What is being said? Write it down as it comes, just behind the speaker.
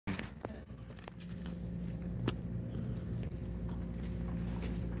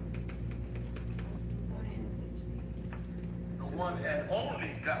and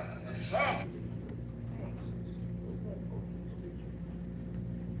only God, the Son.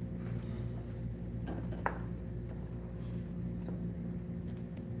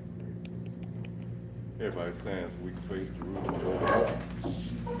 Everybody stands so we can face Jerusalem.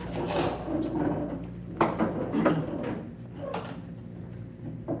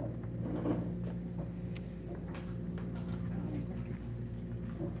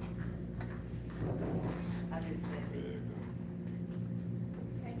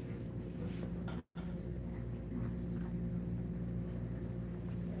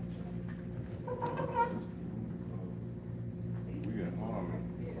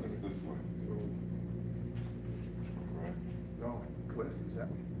 Is that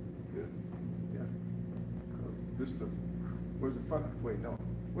yeah? Because this is the, where's the front? Wait, no.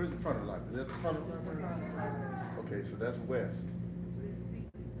 Where's the front of the library? Is that the front of the library? Okay, so that's west.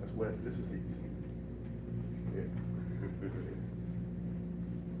 That's west. This is east. Yeah.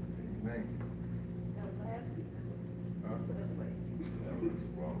 Amen. Huh?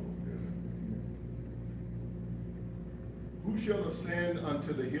 Who shall ascend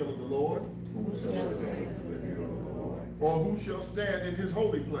unto the hill of the Lord? Who shall ascend unto the hill of the Lord? Or who shall stand in his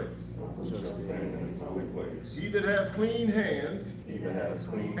holy place? He that has clean hands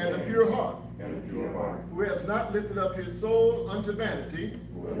and a pure heart, who has not lifted up his soul unto vanity,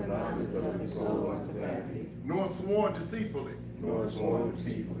 nor sworn deceitfully.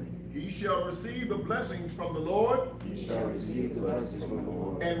 He shall receive the blessings from the Lord,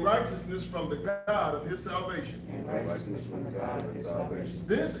 and righteousness from the God of his salvation.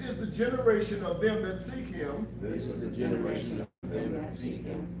 This is the generation of them that seek him,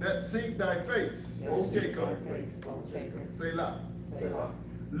 that seek thy face, O Jacob. Selah.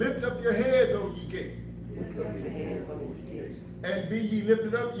 Lift up your heads, O ye gates, and be ye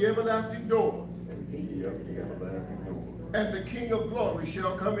lifted up, ye everlasting doors, and the King of glory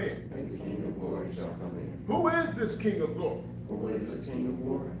shall come in. Who is this King of glory?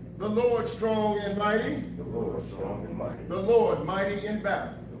 The Lord strong and mighty. The Lord mighty in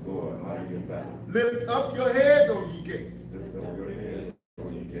battle. Lift up your heads, O ye gates.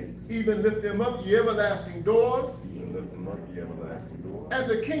 Even lift them up, ye everlasting doors. And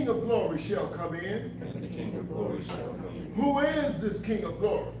the King of glory shall come in. Who is this King of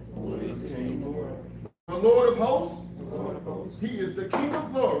glory? The Lord of hosts. He is the King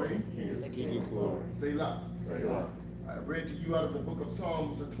of glory. Selah. I read to you out of the book of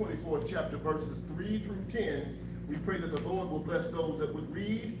Psalms, the 24th chapter, verses 3 through 10. We pray that the Lord will bless those that would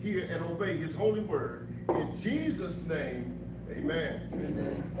read, hear, and obey his holy word. In Jesus' name, amen.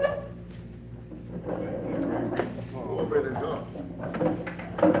 Glory to God.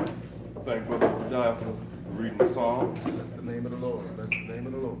 Thank Brother Obadiah for reading the Psalms. That's the name of the Lord. That's the name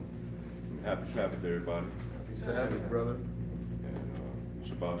of the Lord. Happy Sabbath, everybody. Happy Sabbath, brother.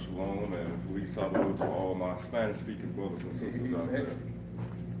 Shabbat Shalom, and please salute to all my Spanish-speaking brothers and sisters out there.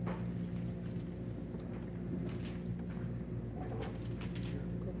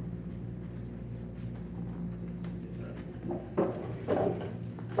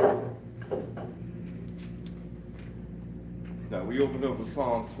 Now, we opened up with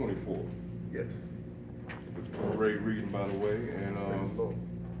Psalms 24. Yes. Which was a great reading, by the way. And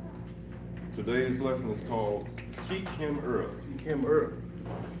today's lesson is called Seek Him Early. Seek Him early.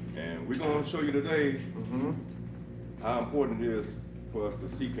 And we're going to show you today how important it is for us to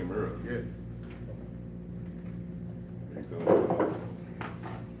seek him early. Yes. Because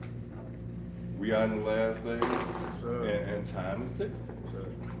we are in the last days, Yes, and time is ticking. It's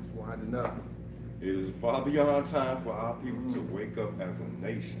winding up. It is far beyond time for our people to wake up as a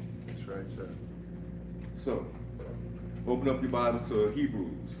nation. That's right, sir. So, open up your Bibles to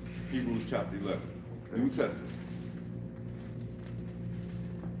Hebrews chapter 11, okay. New Testament.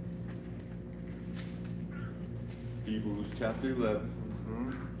 Hebrews chapter 11,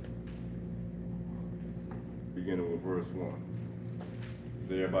 beginning with verse 1.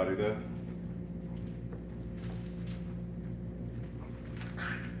 Is everybody there?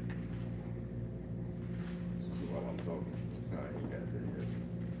 While I'm talking. All right, you got it.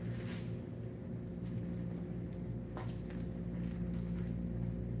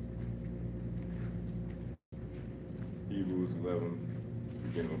 Hebrews 11,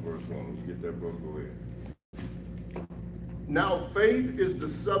 beginning with verse 1. When you get that, brother, go ahead. Now faith is the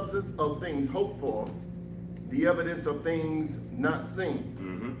substance of things hoped for, the evidence of things not seen.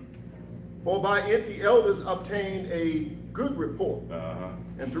 For by it the elders obtained a good report.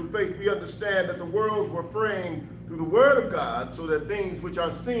 And through faith we understand that the worlds were framed through the word of God, so that things which are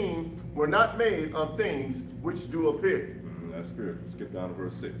seen were not made of things which do appear. That's spiritual. Skip down to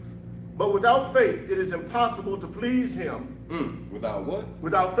verse 6. But without faith, it is impossible to please him. Without what?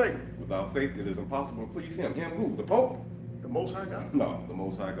 Without faith. Without faith, it is impossible to please him. Him who? The Pope? The Most High God. No, the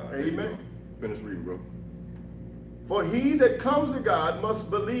Most High God. Amen. Finish reading, bro. For he that comes to God must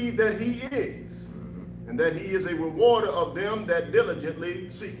believe that he is, and that he is a rewarder of them that diligently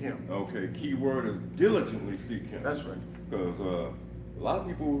seek him. Okay, key word is diligently seek him. That's right. Because a lot of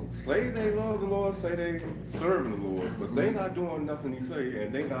people say they love the Lord, say they serving the Lord, but they not doing nothing he say,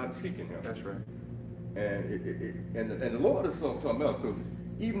 and they not seeking him. That's right. And the Lord is something else, because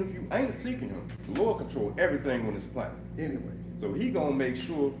even if you ain't seeking him, the Lord control everything on this planet. Anyway. So he gonna make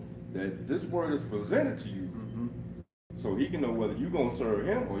sure that this word is presented to you, so he can know whether you gonna serve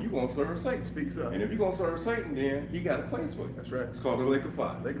him or you gonna serve Satan. Speaks up. And if you gonna serve Satan, then he got a place for you. That's right. It's called the lake of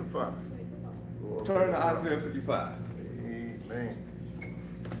fire. Lake of fire. Turn to Isaiah 55. Amen.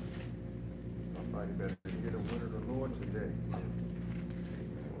 Somebody better get a word of the Lord today.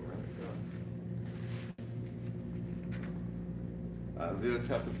 Isaiah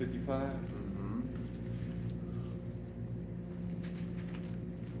chapter 55.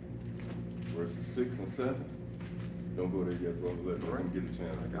 Verses 6 and 7. Don't go there yet, brother. Let me get a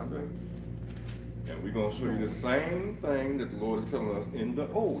chance. And we're going to show you the same thing that the Lord is telling us in the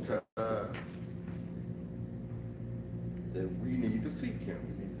Old Testament. That we need to seek him.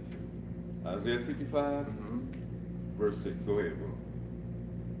 Isaiah 55, verse 6. Go ahead, bro.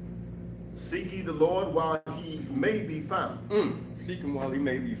 Seek ye the Lord while he may be found. Seek him while he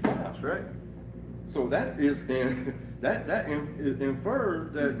may be found. That's right. So that is that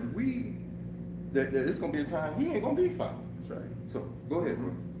infers that that it's gonna be a time he ain't gonna be found. That's right. So go ahead,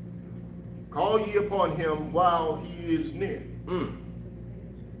 bro. Call ye upon him while he is near.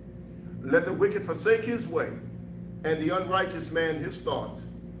 Let the wicked forsake his way, and the unrighteous man his thoughts.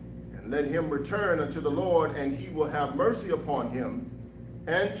 And let him return unto the Lord, and he will have mercy upon him,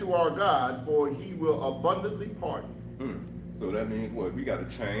 and to our God, for he will abundantly pardon. So that means what? We got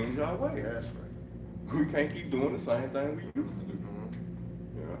to change our ways. That's right. We can't keep doing the same thing we used to do.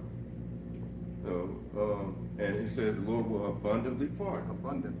 And it says the Lord will abundantly pardon.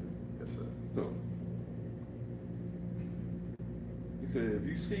 Abundantly. Yes, sir. So he said, if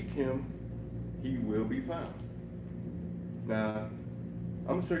you seek him, he will be found. Now,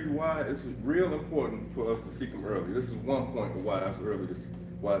 I'm gonna show you why it's real important for us to seek him early. This is one point of why it's early.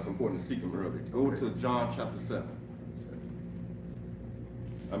 Why it's important to seek him early. Go to John chapter 7.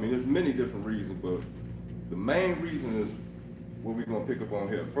 I mean, there's many different reasons, but the main reason is what we're gonna pick up on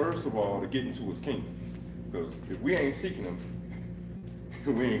here. First of all, to get into his kingdom. Because if we ain't seeking him,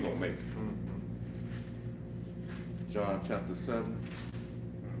 we ain't gonna make it. John chapter 7.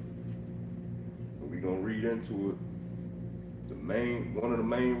 We're gonna read into it. One of the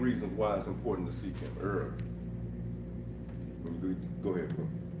main reasons why it's important to seek him early. Go ahead, bro.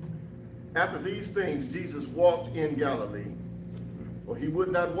 After these things, Jesus walked in Galilee, for he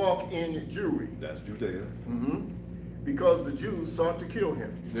would not walk in Jewry. That's Judea. Because the Jews sought to kill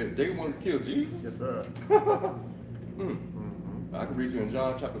him. They wanted to kill Jesus? Yes, sir. I can read you in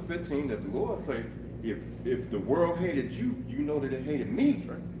John chapter 15 that the Lord say, if the world hated you, you know that it hated me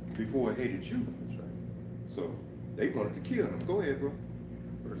before it hated you. That's right. So they wanted to kill him. Go ahead, bro.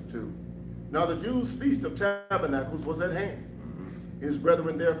 Verse 2. Now the Jews' feast of tabernacles was at hand. His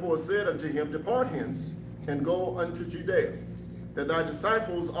brethren therefore said unto him, Depart hence, and go unto Judea, that thy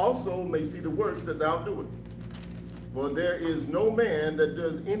disciples also may see the works that thou doest. For there is no man that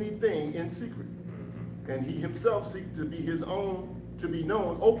does anything in secret, and he himself seeks to be his own, to be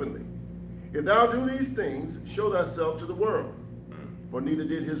known openly. If thou do these things, show thyself to the world. For neither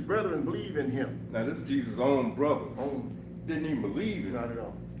did his brethren believe in him. Now this is Jesus' own brothers. Didn't even believe in him. Not at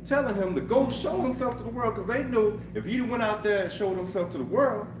all. Telling him to go show himself to the world, because they knew if he went out there and showed himself to the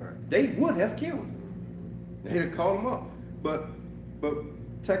world, they would have killed him. They'd have called him up. But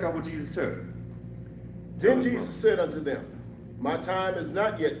check out what Jesus said. Then Jesus said unto them, My time is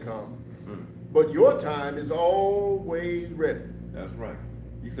not yet come, but your time is always ready. That's right.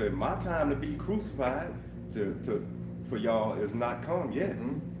 He said, my time to be crucified for y'all is not come yet.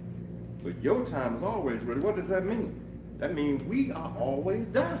 But your time is always ready. What does that mean? That means we are always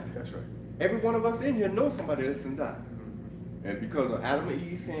dying. That's right. Every one of us in here knows somebody that's been dying. And because of Adam and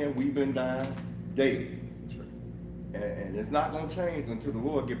Eve sin, we've been dying daily. And it's not going to change until the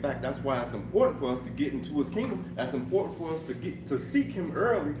Lord get back. That's why it's important for us to get into his kingdom. That's important for us to seek him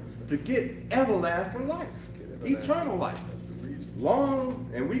early, to get everlasting life, eternal life. That's the reason. Long,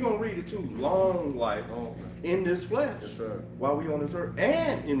 and we're going to read it too, long life in this flesh while we on this earth,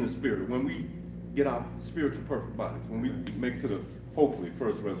 and in the spirit when we get our spiritual perfect bodies, when we make it to the, hopefully,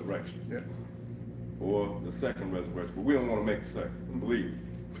 first resurrection. Or the second resurrection. But we don't want to make the second, believe me.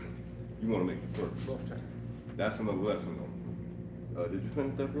 You want to make the first. Both times. That's another lesson though. Did you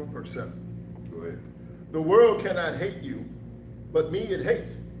finish that, bro? Verse 7. Go ahead. The world cannot hate you, but me it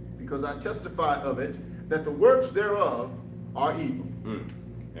hates, because I testify of it, that the works thereof are evil.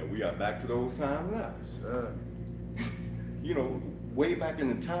 And we are back to those times now. You know, way back in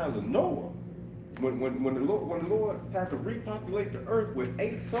the times of Noah, when the Lord had to repopulate the earth with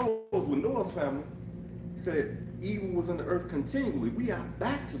 8 souls with Noah's family, he said evil was in the earth continually. We are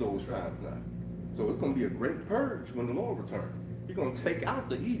back to those times now. So it's going to be a great purge when the Lord returns. He's going to take out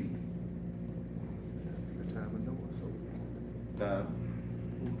the evil. The time of Noah, so. Now,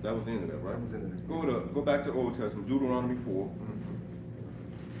 that was the end of that, right? That was the end of that. Go back to Old Testament, Deuteronomy 4.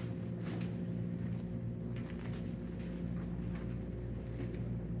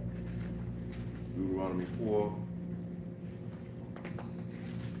 Deuteronomy 4.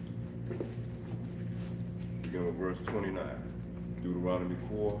 Begin with verse 29. Deuteronomy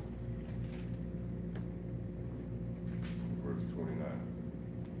 4. Verse 29.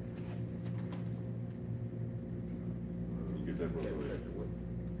 You get that, brother?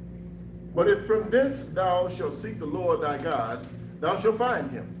 But if from thence thou shalt seek the Lord thy God, thou shalt find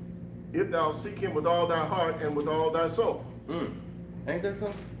him, if thou seek him with all thy heart and with all thy soul. Ain't that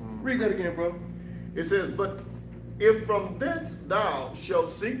something? Read that again, bro. It says, but if from thence thou shalt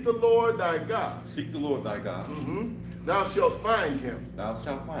seek the Lord thy God, Seek the Lord thy God. thou shalt find him. Thou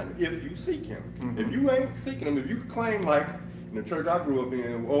shalt find him. If you seek him. If you ain't seeking him, if you claim like in the church I grew up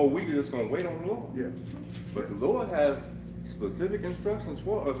in, oh, we just gonna wait on the Lord. Yeah. But the Lord has specific instructions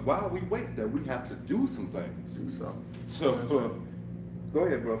for us while we wait that we have to do some things. Do something. So go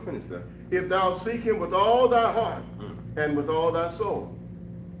ahead, bro, finish that. If thou seek him with all thy heart and with all thy soul.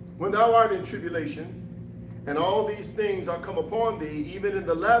 When thou art in tribulation, and all these things are come upon thee, even in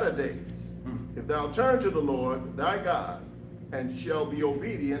the latter days, if thou turn to the Lord thy God, and shall be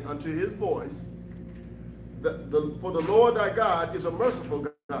obedient unto his voice, for the Lord thy God is a merciful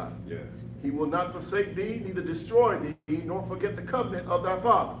God. Yes. He will not forsake thee, neither destroy thee, nor forget the covenant of thy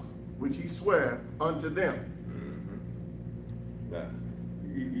fathers, which he sware unto them. Now,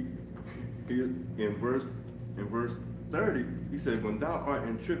 in verse 30, he said, when thou art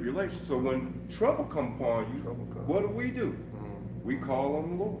in tribulation. So when trouble come upon you, what do? We call on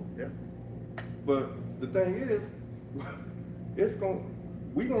the Lord. Yeah. But the thing is,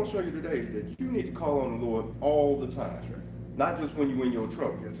 we're gonna show you today that you need to call on the Lord all the time. That's right. Not just when you're in your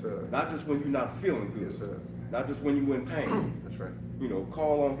trouble. Yes, sir. Not just when you're not feeling good. Yes, sir. Not just when you're in pain. That's right. You know,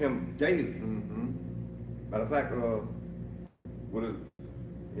 call on him daily. Matter of fact, what is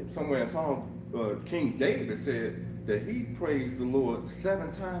it? Somewhere in Psalm, King David said that he praised the Lord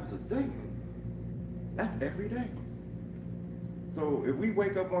 7 times a day. That's every day. So if we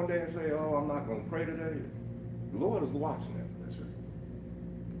wake up one day and say, oh, I'm not going to pray today, the Lord is watching that. That's right.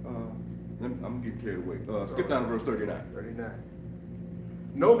 I'm getting carried away. Skip down to verse 39. 39.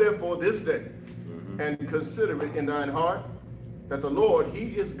 Know therefore this day, and consider it in thine heart, that the Lord,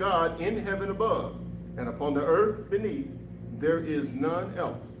 he is God in heaven above, and upon the earth beneath, there is none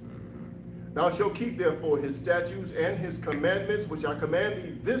else. Thou shalt keep therefore his statutes and his commandments, which I command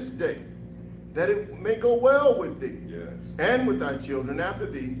thee this day, that it may go well with thee, Yes. and with thy children after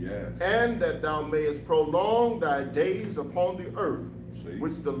thee, Yes. and that thou mayest prolong thy days upon the earth, See?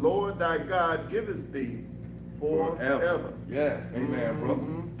 which the Lord thy God giveth thee forever. Yes. Amen,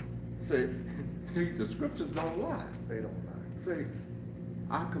 brother. Say, see, the scriptures don't lie. They don't lie. Say,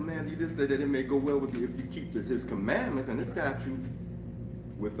 I command thee this day that it may go well with thee if you keep his commandments and his statutes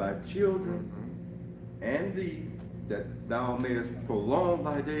with thy children and thee, that thou mayest prolong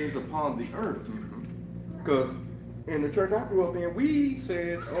thy days upon the earth. Because in the church I grew up in, we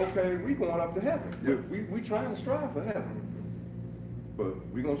said, okay, we going up to heaven. Yeah. We trying to strive for heaven. But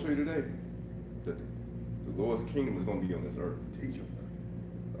we're going to show you today that the Lord's kingdom is going to be on this earth. Teach them.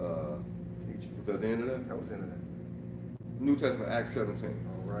 Teach them. Was that the end of that? That was the end of that. New Testament, Acts 17.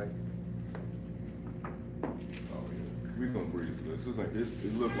 All right. Oh, yeah. We're going to breeze through this.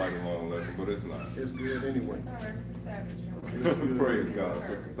 It looks like a long lesson, but it's not. It's good anyway. It's good. Praise God,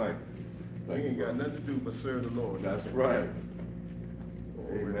 sister. Thank you. We ain't got nothing to do but serve the Lord. That's right.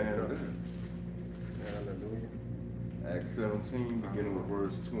 Glory to God. Amen. Hallelujah. Acts 17, beginning with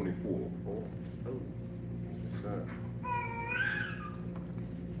verse 24. Oh, yes, sir.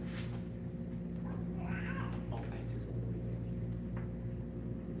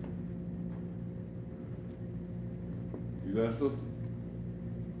 You there, sister?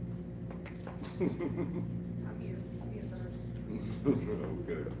 I'm here first.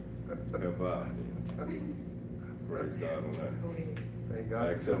 Okay. Help out. Praise God on that. Go ahead. Thank God.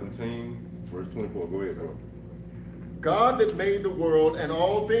 Acts 17, verse 24. Go ahead, bro. God that made the world and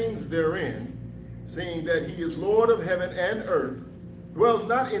all things therein, seeing that he is Lord of heaven and earth, dwells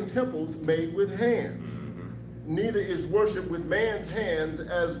not in temples made with hands, neither is worship with man's hands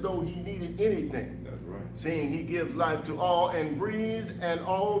as though he needed anything. That's right. Seeing he gives life to all and breathes and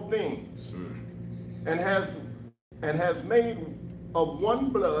all things, and has made of one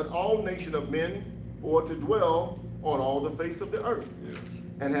blood all nation of men for to dwell on all the face of the earth, Yes.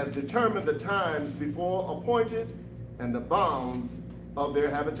 and has determined the times before appointed and the bounds of their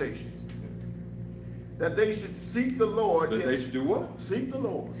habitations, that they should seek the Lord. That they should do what? Seek the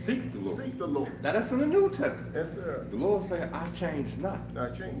Lord. Seek the Lord. Seek the Lord. Now that's in the New Testament. Yes, sir. The Lord said, I change not. I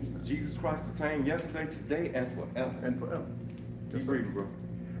change not. Jesus Christ the same yesterday, today, and forever. And forever. Keep reading, bro.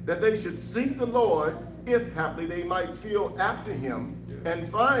 That they should seek the Lord, if haply they might feel after him, and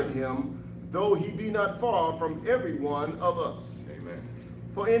find him, though he be not far from every one of us. Amen.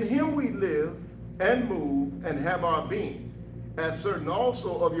 For in him we live and move and have our being, as certain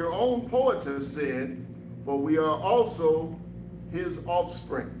also of your own poets have said, for we are also his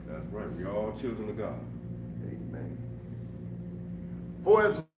offspring. That's right. We are all children of God. Amen. For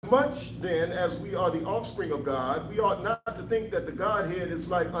as much then as we are the offspring of God, we ought not to think that the Godhead is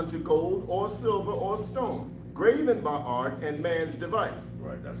like unto gold or silver or stone, graven by art and man's device.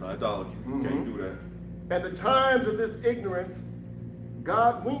 Right. That's idolatry. You can't do that. And the times of this ignorance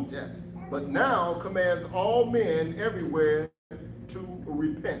God winked at, but now commands all men everywhere to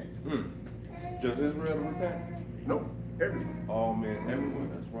repent. Just Israel to repent? No, everyone. All men,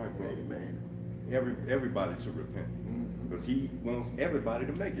 everyone. That's right, bro. Amen. Everybody to repent. Because he wants everybody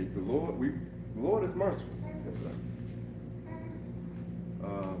to make it. The Lord is merciful. Yes, sir.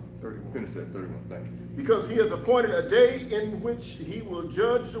 31. Finish that 31 thing. Because he has appointed a day in which he will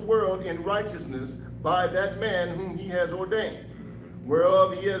judge the world in righteousness by that man whom he has ordained,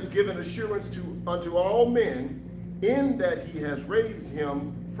 whereof he has given assurance unto all men, in that he has raised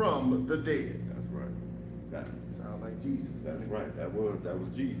him from the dead. That's right. Got it. Sound like Jesus. That's right. That was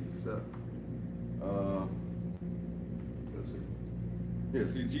Jesus. Sir. Let's see. Yeah,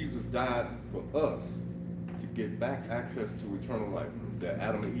 see, Jesus died for us to get back access to eternal life that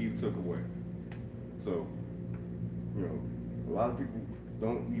Adam and Eve took away. So, you know, a lot of people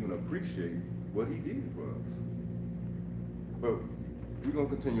don't even appreciate what he did for us. But we're gonna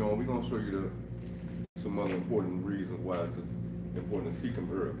continue on. We're gonna show you some other important reasons why it's important to seek him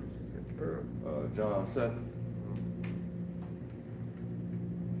early. John 7.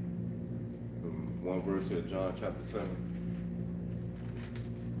 One verse here, John chapter 7.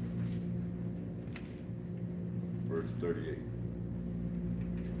 Verse 38.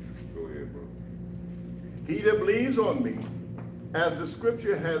 Go ahead, bro. He that believes on me, as the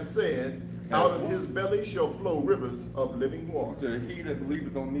scripture has said, out of his belly shall flow rivers of living He water. said, he that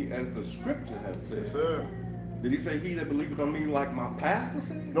believeth on me, as the scripture has said. Yes, sir. Did he say he that believeth on me like my pastor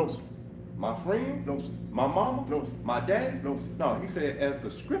said? No, sir. My friend? No, sir. My mama? No, sir. My dad? No, sir. No, he said as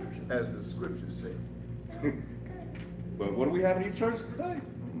the scripture. As the scriptures say. But what do we have in these churches today?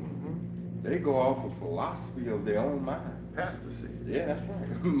 They go off of philosophy of their own mind. Pastor said. Yeah, that's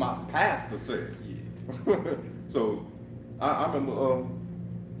right. My pastor said. Yeah. So I remember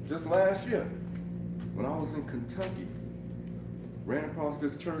just last year when I was in Kentucky, ran across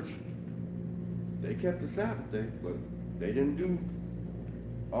this church. They kept the Sabbath day, but they didn't do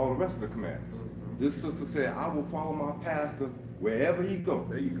all the rest of the commandments. This sister said, I will follow my pastor wherever he goes.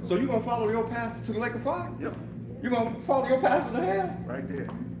 There you go. So you're going to follow your pastor to the lake of fire? Yep. You're going to follow your pastor to hell? Right there.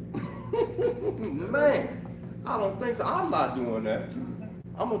 Man, I don't think so. I'm not doing that.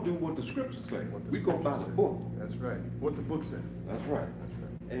 I'm going to do what the scriptures say. We go by the book. That's right. What the book said. That's right.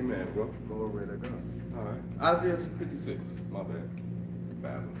 Amen, bro. Glory to God. All right. Isaiah 56. My bad.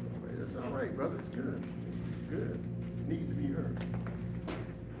 Bible. That's all right, brother. It's good. It's good. It needs to be heard.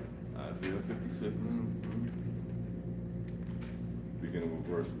 Isaiah 56. Beginning with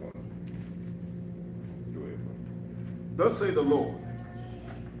verse 1. Go ahead, bro. Thus say the Lord,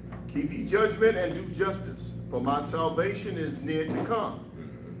 keep ye judgment and do justice, for my salvation is near to come,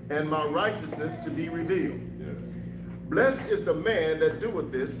 and my righteousness to be revealed. Yes. Blessed is the man that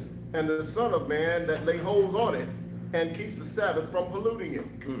doeth this, and the son of man that lay hold on it, and keeps the Sabbath from polluting it,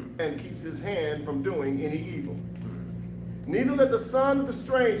 and keeps his hand from doing any evil. Neither let the son of the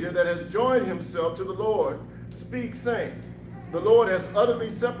stranger that has joined himself to the Lord speak, saying, the Lord has utterly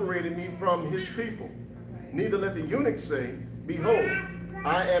separated me from his people. Neither let the eunuch say, behold,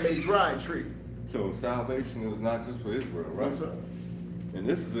 I am a dry tree. So salvation is not just for Israel, right? Yes, sir. And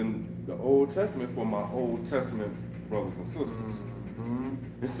this is in the Old Testament for my Old Testament brothers and sisters.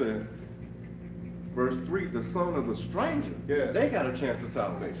 It said, verse 3, the son of the stranger, Yeah. they got a chance of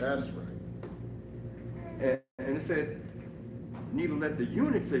salvation. That's right. And it said, neither let the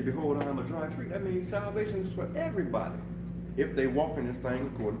eunuch say, behold, I am a dry tree. That means salvation is for everybody, if they walk in this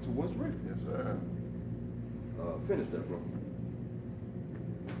thing according to what's written. Yes, sir. Finish that, bro.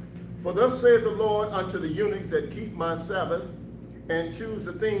 For thus saith the Lord unto the eunuchs that keep my Sabbath, and choose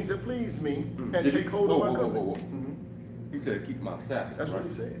the things that please me, and take hold of my covenant. He said, keep my Sabbath. That's right? what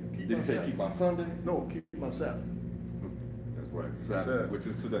he said. Did he say keep my Sunday? No, keep my Sabbath. That's right. Sabbath, which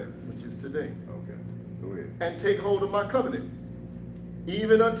is today. Which is today. Okay. Go ahead. And take hold of my covenant.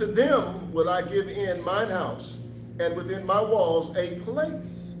 Even unto them will I give in mine house, and within my walls a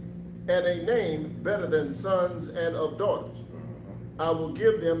place, and a name better than sons and of daughters. I will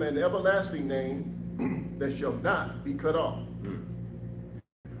give them an everlasting name that shall not be cut off.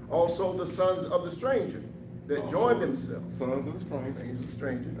 Also the sons of the stranger that join themselves. Sons of the stranger. Sons of the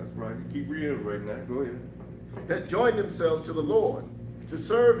stranger. That's right. You keep reiterating that. Go ahead. That join themselves to the Lord, to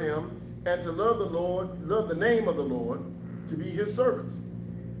serve him, and to love the Lord, love the name of the Lord, to be his servants.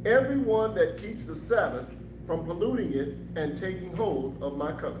 Everyone that keeps the Sabbath from polluting it and taking hold of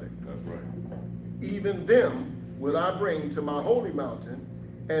my covenant. That's right. Even them will I bring to my holy mountain,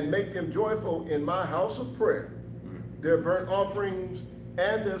 and make them joyful in my house of prayer. Their burnt offerings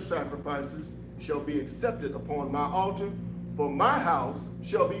and their sacrifices shall be accepted upon my altar, for my house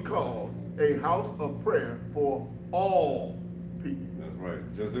shall be called a house of prayer for all people. That's right.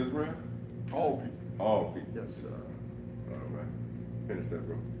 Just Israel? All people. All people. Yes, sir. All right. Finish that,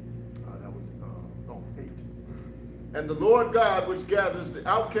 bro. That was 8. And the Lord God, which gathers the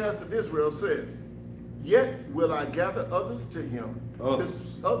outcasts of Israel, says, yet will I gather others to him.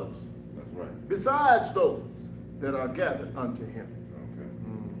 Others. Others. That's right. Besides those that are gathered unto him.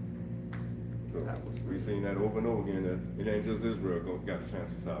 Okay. So we've seen that over and over again, that it ain't just Israel got a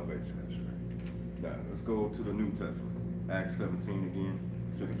chance of salvation. That's right. Now, let's go to the New Testament. Acts 17 again.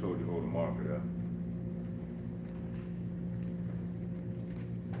 Should have told you to hold the marker up.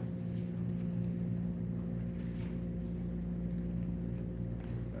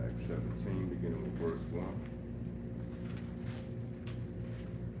 Acts 17, beginning with verse 1.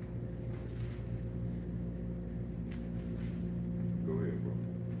 Go ahead, bro.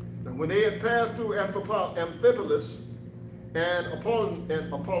 And when they had passed through Amphipolis and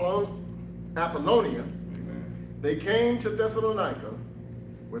Apollonia, they came to Thessalonica,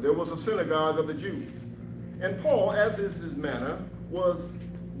 where there was a synagogue of the Jews. And Paul, as is his manner, went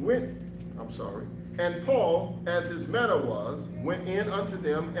in unto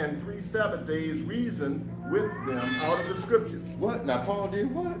them, and 3 Sabbath days reasoned with them out of the scriptures. What? Now Paul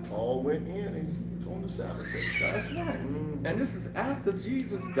did what? Paul went in and he was on the Sabbath day. That's right. And this is after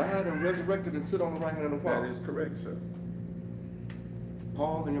Jesus died and resurrected and sit on the right hand of the Father. That is correct, sir.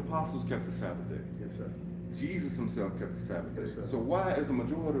 Paul and the apostles kept the Sabbath day. Yes, sir. Jesus himself kept the Sabbath day. Yes, sir. So why is the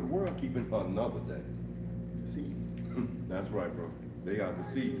majority of the world keeping another day? See. That's right, bro. They are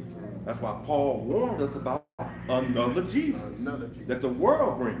deceived. That's why Paul warned us about another Jesus. Another Jesus. That the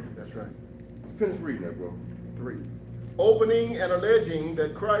world brings. That's right. Finish reading that, bro. 3. Opening and alleging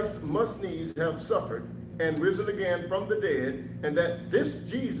that Christ must needs have suffered and risen again from the dead, and that this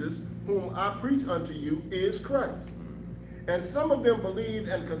Jesus whom I preach unto you is Christ. And some of them believed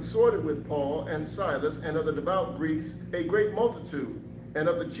and consorted with Paul and Silas, and of the devout Greeks a great multitude, and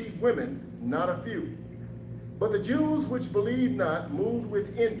of the chief women not a few. But the Jews which believed not, moved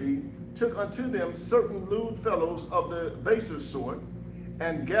with envy, took unto them certain lewd fellows of the baser sort,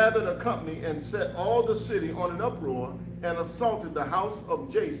 and gathered a company, and set all the city on an uproar, and assaulted the house of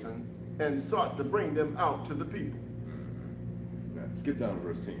Jason, and sought to bring them out to the people. Now, skip down to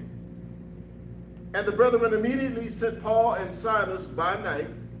verse 10. And the brethren immediately sent away Paul and Silas by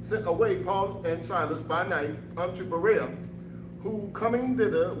night unto Berea, who coming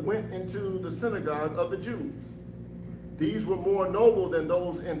thither went into the synagogue of the Jews. These were more noble than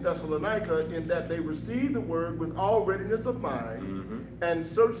those in Thessalonica, in that they received the word with all readiness of mind, and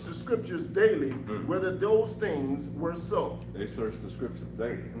searched the scriptures daily, whether those things were so. They searched the scriptures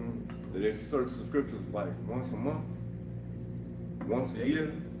daily. They search the scriptures like once a month, once a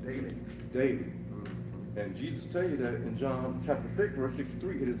year, daily. And Jesus tell you that in John chapter 6, verse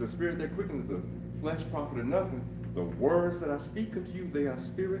 63, it is the spirit that quickeneth, the flesh profited nothing. The words that I speak unto you, they are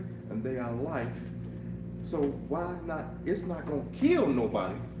spirit and they are life. So why not? It's not going to kill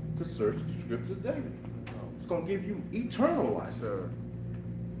nobody to search the scriptures daily. It's going to give you eternal life. Sure.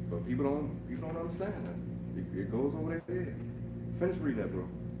 But people don't understand that. It goes over their head. Finish reading that, bro.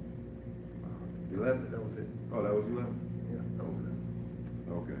 11. That was it. Oh, that was 11? Yeah, that was it.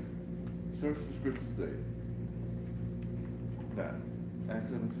 Okay. Search the scriptures daily. Now, Acts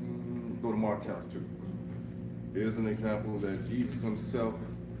 17, go to Mark chapter 2. Here's an example that Jesus himself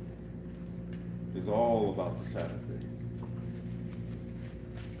is all about the Sabbath day.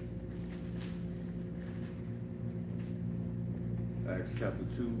 Acts chapter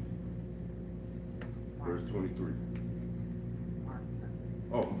 2, verse 23.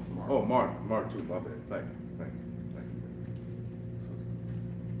 Mark 2, my bad. Thank you.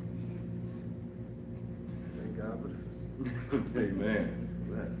 Thank God for the sisters. Amen.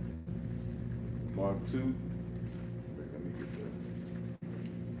 Mark 2. Let me get that.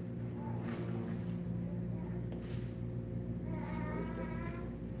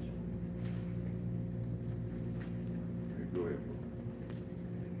 Okay, go ahead.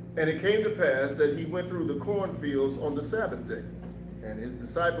 And it came to pass that he went through the cornfields on the Sabbath day. And his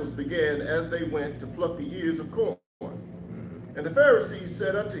disciples began as they went to pluck the ears of corn. And the Pharisees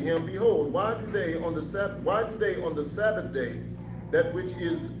said unto him, Behold, why do they on the Sabbath day that which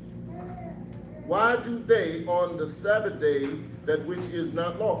is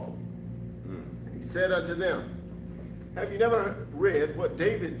not lawful? And he said unto them, Have you never read what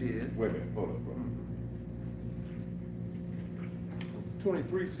David did? Wait a minute, hold on, bro.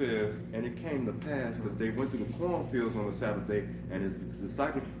 23 says, and it came to pass that they went through the cornfields on the Sabbath day, and his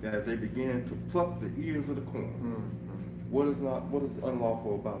disciples, as they began to pluck the ears of the corn. What is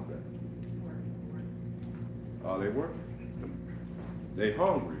unlawful about that? They working. They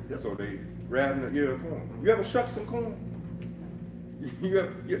hungry, so they grabbing the ear of corn. You ever shuck some corn? You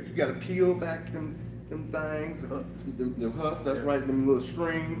got to peel back them things, the husks. That's right, them little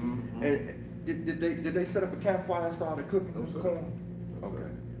strings. And did they set up a campfire and started cooking corn?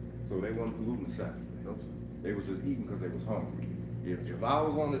 Okay, so they weren't polluting the Sabbath day. They was just eating because they was hungry. If I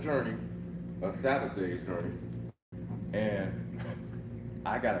was on the journey, a Sabbath day's journey, and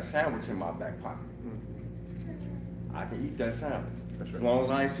I got a sandwich in my back pocket, I can eat that sandwich. As long as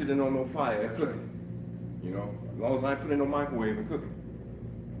I ain't sitting on no fire and cooking. You know, as long as I ain't putting in no microwave and cooking.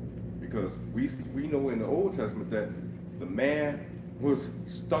 Because we know in the Old Testament that the man was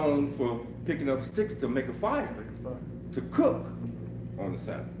stoned for picking up sticks to make a fire, to cook on the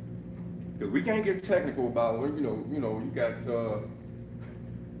Sabbath. Because we can't get technical about, you got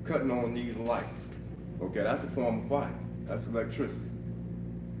cutting on these lights. Okay, that's a form of fire. That's electricity.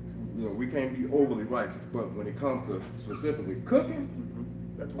 We can't be overly righteous, but when it comes to specifically cooking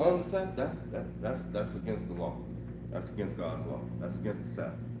that's on the Sabbath, that's against the law. That's against God's law. That's against the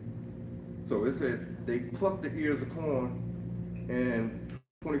Sabbath. So it said they plucked the ears of corn, and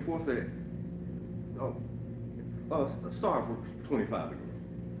 24 said, start from 25 again.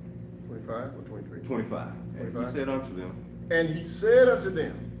 25 or 23? 25. And he said unto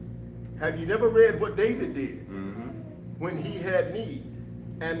them, Have you never read what David did when he had need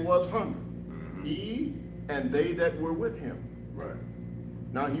and was hungry, he and they that were with him? Right.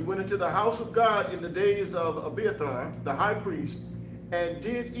 Now he went into the house of God in the days of Abiathar, the high priest, and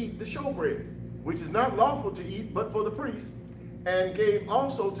did eat the showbread, which is not lawful to eat but for the priest, and gave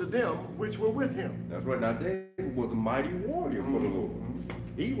also to them which were with him. That's right. Now David was a mighty warrior for the Lord.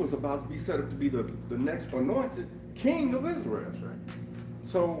 He was about to be set up to be the next anointed king of Israel. That's right.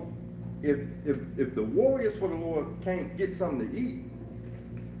 So if the warriors for the Lord can't get something to eat,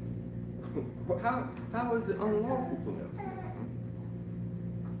 how is it unlawful for them?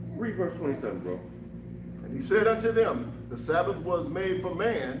 Read verse 27, bro. And he said unto them, The Sabbath was made for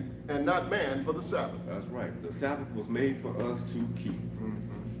man, and not man for the Sabbath. That's right. The Sabbath was made for us to keep.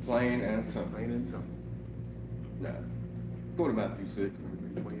 Plain and simple. Plain and simple. Now, go to Matthew 6.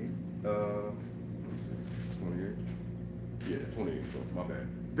 28. 28. Yeah, 28, so my bad.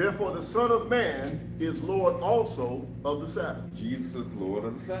 Therefore the Son of Man is Lord also of the Sabbath. Jesus is Lord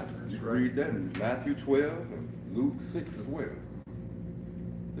of the Sabbath. That's You right. read that in Matthew 12 and Luke 6 as well.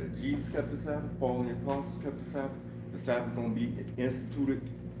 That Jesus kept the Sabbath, Paul and the apostles kept the Sabbath. The Sabbath is going to be instituted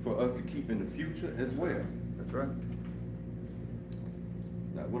for us to keep in the future as well. That's right.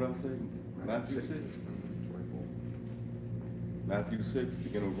 Now, what else say? Matthew 6? 24. Matthew 6,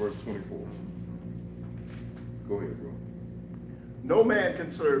 beginning with verse 24. Go ahead, bro. No man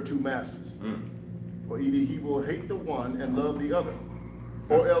can serve two masters, for either he will hate the one and love the other,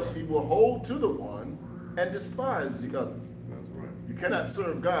 or else he will hold to the one and despise the other. That's right. You cannot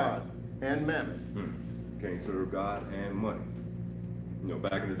serve God and mammon. Can't serve God and money.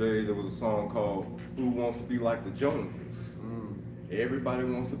 Back in the day, there was a song called Who Wants to Be Like the Joneses? Everybody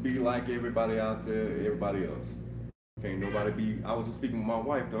wants to be like everybody out there, everybody else. Can't nobody be, I was just speaking with my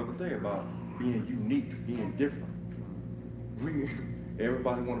wife the other day about being unique, being different.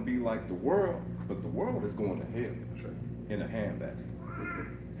 Everybody want to be like the world, but the world is going to hell in a handbasket.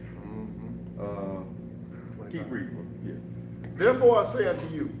 Keep reading. Yeah. Therefore I say unto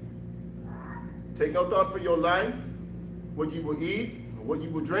you, take no thought for your life, what you will eat, or what you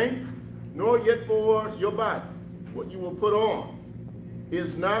will drink, nor yet for your body, what you will put on.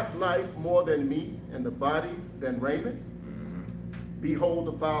 Is not life more than meat, and the body than raiment? Behold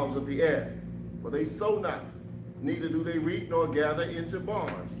the fowls of the air, for they sow not, neither do they reap nor gather into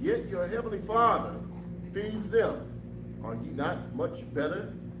barns, yet your heavenly Father feeds them. Are ye not much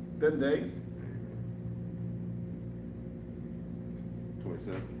better than they?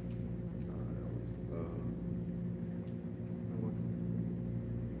 27.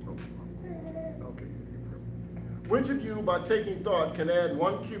 Okay. Which of you by taking thought can add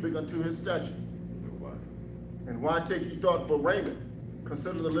 1 cubit unto his stature? Nobody. And why take ye thought for raiment?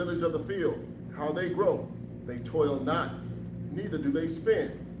 Consider the lilies of the field, how they grow. They toil not, neither do they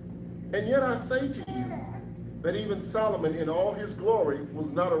spin. And yet I say to you, that even Solomon in all his glory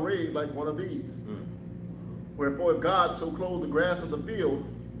was not arrayed like one of these. Wherefore if God so clothed the grass of the field,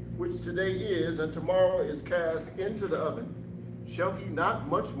 which today is and tomorrow is cast into the oven, shall he not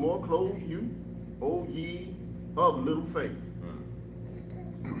much more clothe you, O ye of little faith?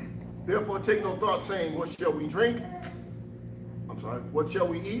 Therefore take no thought, saying, what shall we drink? What shall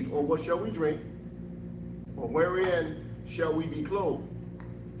we eat, or what shall we drink? Or wherein shall we be clothed?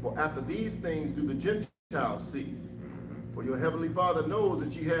 For after these things do the Gentiles seek. For your heavenly Father knows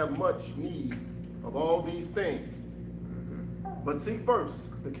that ye have much need of all these things. But seek first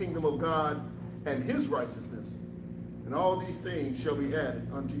the kingdom of God and his righteousness, and all these things shall be added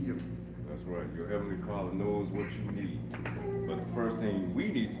unto you. That's right. Your heavenly Father knows what you need. But the first thing we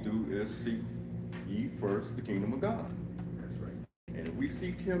need to do is seek ye first the kingdom of God. That's right. And if we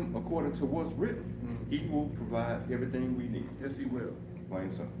seek him according to what's written, he will provide everything we need. Yes, he will. Plain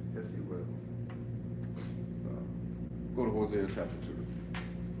and simple. Yes, he will. Go to Hosea chapter 2.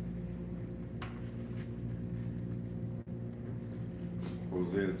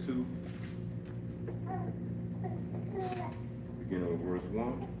 Hosea 2, beginning with verse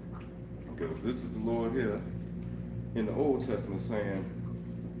 1. Because this is the Lord here in the Old Testament saying,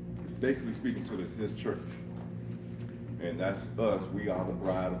 basically speaking to his church. And that's us. We are the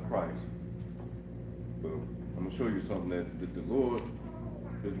bride of Christ. But I'm going to show you something that the Lord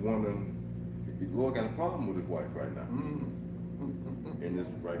is wondering. The Lord got a problem with his wife right now. And this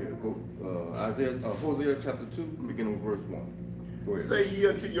right here. Go Hosea chapter 2, beginning with verse 1. Go ahead. Say ye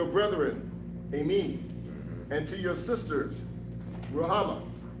unto your brethren, Amen, and to your sisters, Rahama.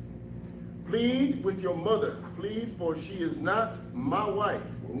 Plead with your mother, plead, for she is not my wife,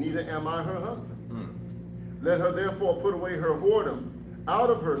 neither am I her husband. Let her therefore put away her whoredom out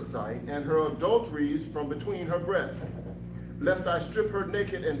of her sight, and her adulteries from between her breasts. Lest I strip her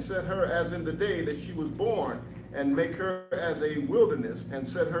naked and set her as in the day that she was born, and make her as a wilderness, and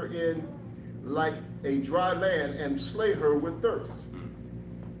set her in like a dry land, and slay her with thirst.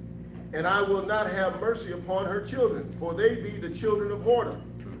 And I will not have mercy upon her children, for they be the children of whoredom.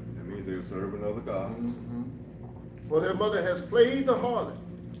 That means they're serving other gods. For their mother has played the harlot.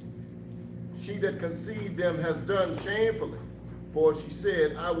 She that conceived them has done shamefully. For she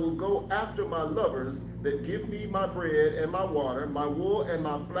said, I will go after my lovers that give me my bread and my water, my wool and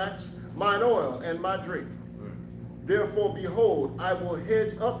my flax, mine oil and my drink. Therefore, behold, I will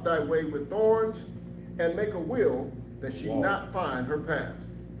hedge up thy way with thorns, and make a will that she not find her path.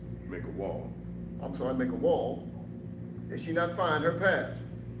 Make a wall. Make a wall, that she not find her path.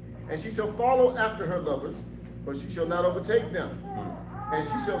 And she shall follow after her lovers, but she shall not overtake them. And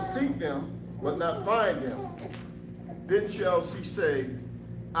she shall seek them, but not find them. Then shall she say,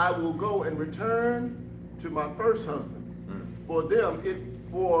 I will go and return to my first husband. For then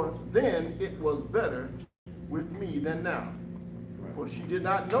it was better with me than now. For she did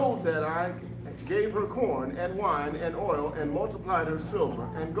not know that I gave her corn and wine and oil, and multiplied her silver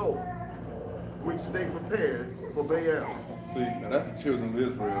and gold, which they prepared for Baal. See, now that's the children of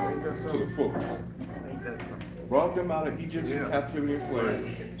Israel to the fullest. Brought them out of Egyptian captivity and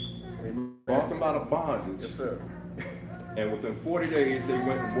slavery. Brought them out of bondage. Yes, sir. And within 40 days, they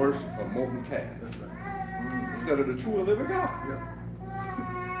went and worshipped a molten calf. That's right. Instead of the true and living God. Yeah.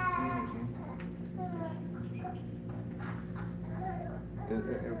 And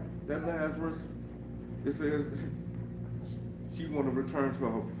that last verse, it says she wanted to return to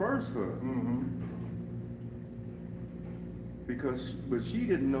her first husband. But she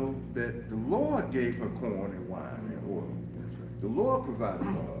didn't know that the Lord gave her corn and wine and oil. The Lord provided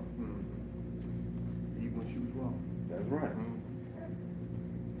for her. Even when she was wrong. That's right.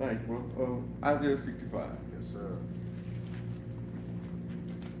 Thanks, bro. Isaiah 65. Yes, sir.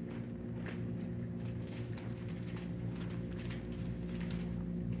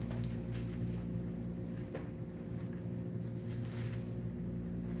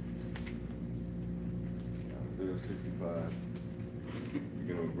 Isaiah 65,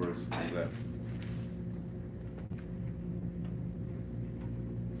 beginning with verse that.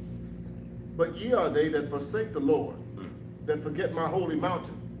 But ye are they that forsake the Lord, that forget my holy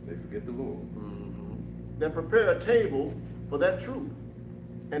mountain, They forget the Lord. that prepare a table for that truth,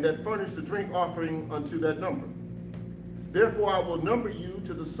 and that furnish the drink offering unto that number. Therefore I will number you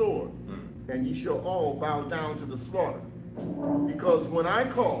to the sword, and ye shall all bow down to the slaughter. Because when I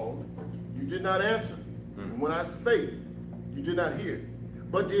called, you did not answer, and when I spake, you did not hear,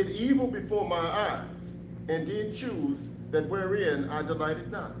 but did evil before my eyes, and did choose that wherein I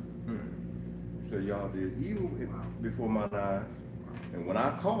delighted not. So y'all did evil before my eyes, and when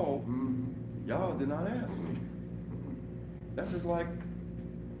I called, y'all did not answer me. That's just like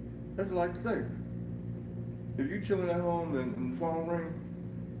today. If you chilling at home and the phone ring,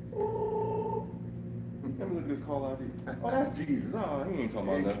 let me look at this call ID. Oh, that's Jesus. Oh, he ain't talking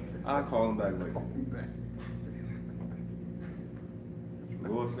about nothing. I'll call him back later. The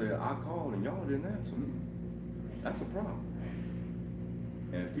Lord said, I called and y'all didn't answer me. That's a problem.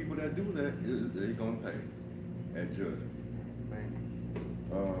 And people that do that, they're going to pay at judgment.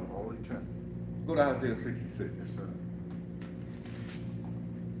 Always trying. Go to Isaiah 66. Yes, sir.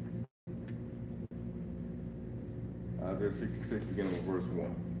 Isaiah 66, beginning with verse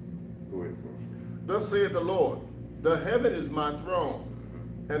 1. Go ahead, bro. Thus saith the Lord, the heaven is my throne,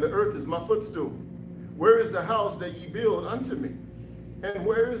 and the earth is my footstool. Where is the house that ye build unto me? And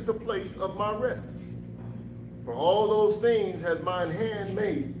where is the place of my rest? For all those things has mine hand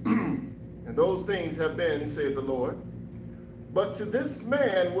made, and those things have been, saith the Lord. But to this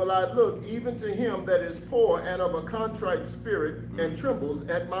man will I look, even to him that is poor and of a contrite spirit, and trembles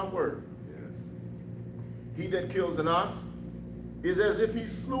at my word. Yes. He that kills an ox is as if he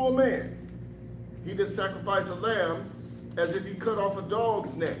slew a man. He that sacrifices a lamb, as if he cut off a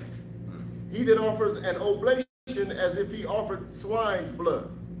dog's neck. He that offers an oblation, as if he offered swine's blood.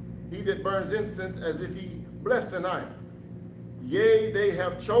 He that burns incense, as if he blessed an idol. Yea, they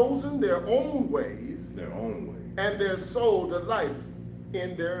have chosen their own ways, and their soul delights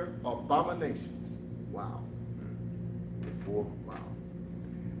in their abominations. Wow. Wow.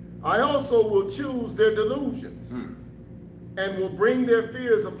 I also will choose their delusions, and will bring their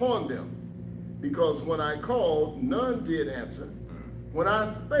fears upon them. Because when I called, none did answer. When I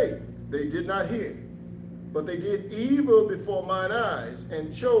spake, they did not hear. But they did evil before mine eyes,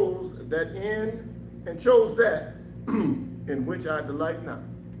 and chose that in which I delight not.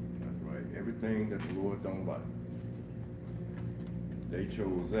 That's right. Everything that the Lord don't like. They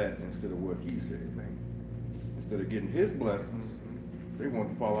chose that instead of what he said. Instead of getting his blessings, they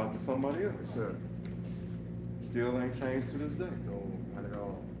want to fall out to somebody else. Yes, sir. Still ain't changed to this day. No, not at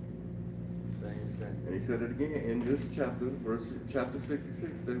all. Same thing. And he said it again in this chapter, chapter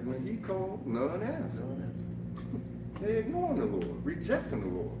 66, that when he called, none answered. They ignoring the Lord, rejecting the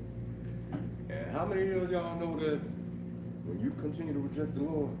Lord. And how many of y'all know that when you continue to reject the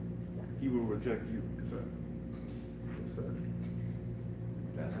Lord, he will reject you? Yes, sir. Yes, sir.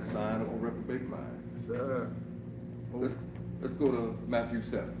 That's a sign of a reprobate mind. Yes, sir. Let's go to Matthew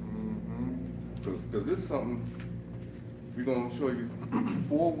 7. Because this is something we're going to show you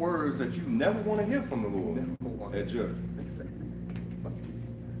 4 words that you never want to hear from the Lord at judgment.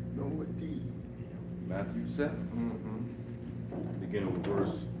 No, indeed. Matthew 7, beginning with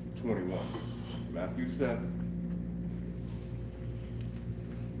verse 21. Matthew 7,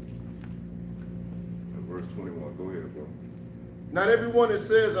 and verse 21. Go ahead, bro. Not everyone that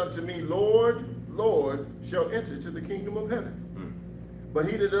says unto me, Lord, Lord, shall enter to the kingdom of heaven. But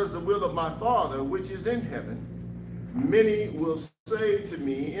he that does the will of my Father, which is in heaven. Many will say to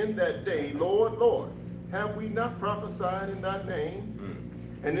me in that day, Lord, Lord, have we not prophesied in thy name?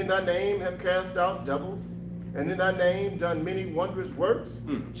 And in thy name have cast out devils? And in thy name done many wondrous works?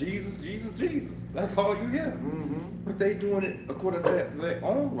 Jesus, Jesus, Jesus. That's all you hear. But they doing it according to their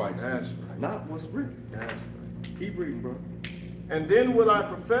own righteousness, not what's written. That's right. Keep reading, bro. And then will I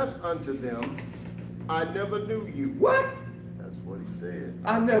profess unto them, I never knew you. What? That's what he said.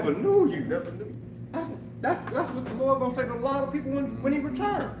 I never knew you. Never knew. That's what the Lord gonna say to a lot of people when he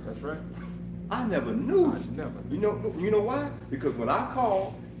returns. That's right. I never knew. I never. You know why? Because when I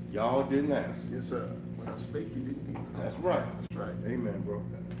called, y'all didn't answer. Yes, sir. When I spake, you didn't hear. That's right. That's right. Amen, bro.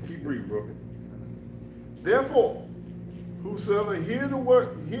 Keep reading, bro. Therefore, whosoever hear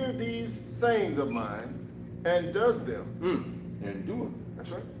these sayings of mine and does them, and do it. that's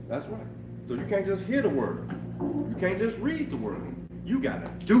right. That's right. So you can't just hear the word. You can't just read the word. You gotta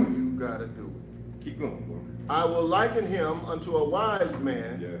do it. You gotta do it. Keep going, bro. I will liken him unto a wise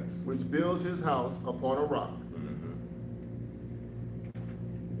man, Yes. which builds his house upon a rock.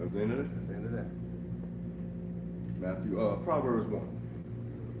 That's the end of it. That's the end of that. Proverbs 1.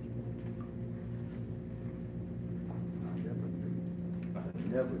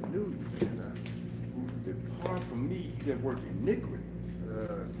 never knew you. Depart from me, you that work iniquity.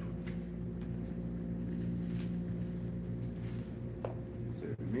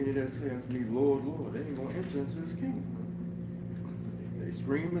 Said, many that say unto me, Lord, Lord, they ain't gonna enter into his kingdom. They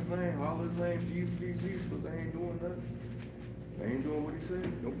scream his name, holler his name, Jesus, Jesus, Jesus, but they ain't doing nothing. They ain't doing what he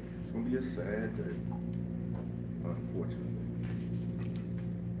said. Nope. It's gonna be a sad day, unfortunately.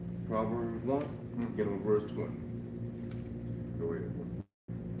 Proverbs 1, beginning with verse 20. Go ahead.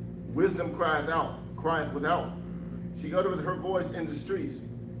 Wisdom crieth without. She uttereth her voice in the streets.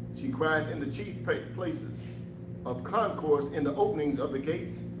 She crieth in the chief places of concourse, in the openings of the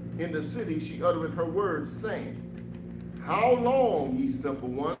gates. In the city she uttereth her words, saying, how long, ye simple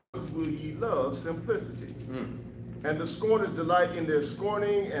ones, will ye love simplicity? And the scorners delight in their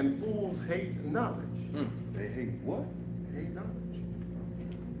scorning, and fools hate knowledge. They hate what? Hate knowledge.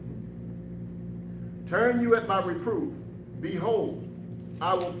 Turn you at my reproof. Behold,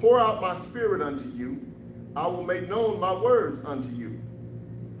 I will pour out my spirit unto you. I will make known my words unto you.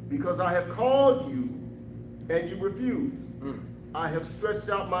 Because I have called you, and you refused. I have stretched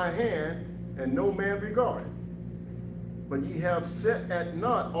out my hand, and no man regarded. But ye have set at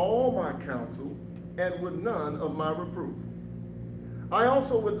naught all my counsel, and would none of my reproof. I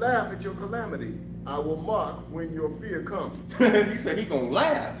also would laugh at your calamity. I will mock when your fear comes. He said he gonna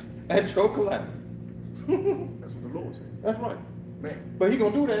laugh at your calamity. That's what the Lord said. That's right. Man. But he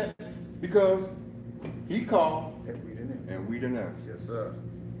gonna do that because he called And we didn't answer. and we didn't answer. Yes, sir.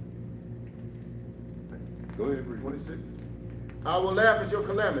 Go ahead, read. 26. I will laugh at your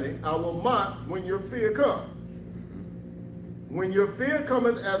calamity. I will mock when your fear comes. When your fear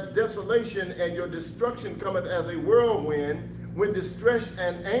cometh as desolation, and your destruction cometh as a whirlwind, when distress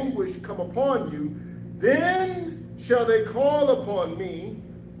and anguish come upon you, then shall they call upon me,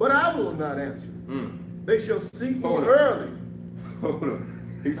 but I will not answer. They shall seek me early. Hold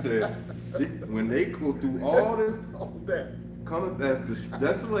on. He said, when they go through all this, All that. cometh as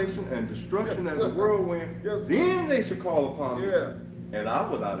desolation and destruction Yes, as a sir. whirlwind, Yes, sir. then they shall call upon me, Yeah. and I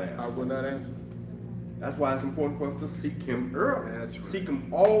will not answer. I will not answer. That's why it's important for us to seek him early. That's right. Seek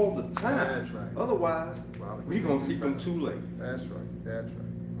him all the time. That's right. Otherwise, Wow. we're going to seek him too late. That's right. That's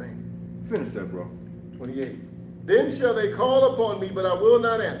right. Man. Finish that, bro. 28. Then shall they call upon me, but I will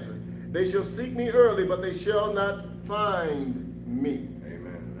not answer. They shall seek me early, but they shall not find me.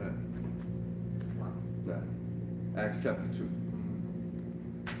 Amen to Wow. that. Now, Acts chapter 2.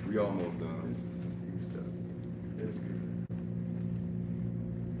 We almost done. This is deep stuff. It's good.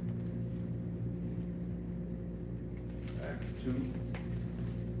 Acts 2.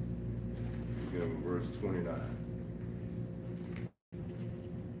 Beginning with verse 29.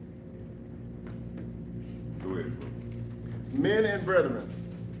 Go ahead, bro. Men and brethren,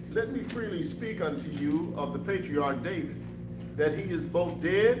 let me freely speak unto you of the patriarch David, that he is both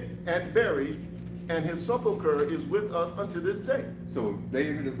dead and buried, and his sepulchre is with us unto this day. So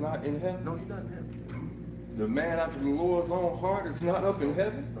David is not in heaven? No, he's not in heaven. The man after the Lord's own heart is not up in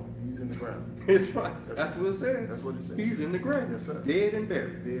heaven? No, he's in the ground. It's right. That's what it says. That's what it says. He's in the grave. Yes, sir. Dead and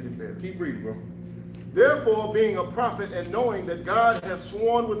buried. Dead and buried. Keep reading, bro. Therefore, being a prophet, and knowing that God has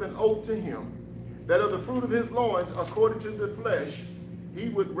sworn with an oath to him, that of the fruit of his loins, according to the flesh, he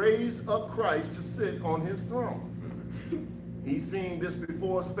would raise up Christ to sit on his throne. He, seeing this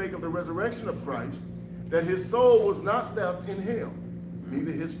before, spake of the resurrection of Christ, that his soul was not left in hell,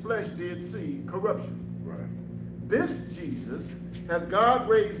 neither his flesh did see corruption. Right. This Jesus hath God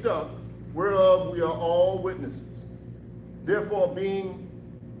raised up, whereof we are all witnesses. Therefore being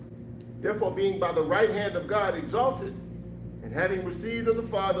by the right hand of God exalted, and having received of the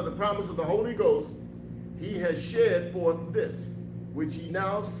Father the promise of the Holy Ghost, he has shed forth this, which ye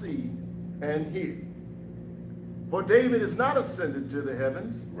now see and hear. For David is not ascended to the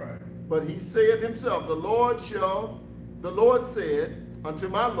heavens, Right. but he saith himself, the Lord said unto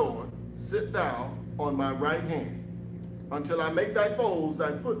my Lord, sit thou on my right hand, until I make thy foes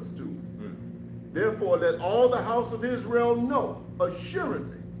thy footstool. Therefore let all the house of Israel know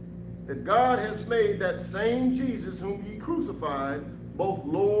assuredly that God has made that same Jesus whom ye crucified, both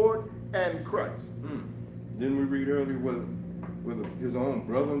Lord and Christ. Didn't we read earlier whether his own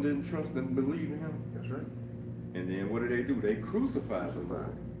brethren didn't trust and believe in him? That's right. And then what did they do? They crucified him.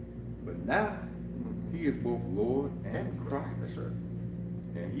 But now, he is both Lord and Christ. That's right.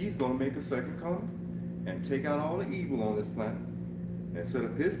 And he's going to make a second coming and take out all the evil on this planet and set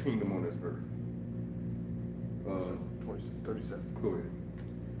up his kingdom on this earth. 37. Go ahead.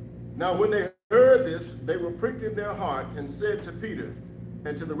 Now when they heard this, they were pricked in their heart, and said to Peter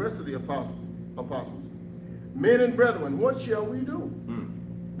and to the rest of the apostles, Men and brethren, what shall we do?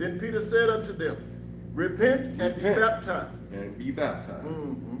 Then Peter said unto them, Repent and be baptized. And be baptized.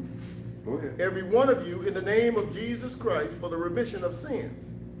 Go ahead. Every one of you in the name of Jesus Christ for the remission of sins,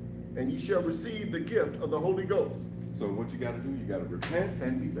 and ye shall receive the gift of the Holy Ghost. So what you got to do, you got to repent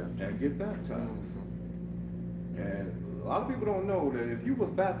And be baptized. and get baptized. And a lot of people don't know that if you was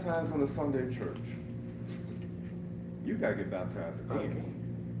baptized in a Sunday church, you got to get baptized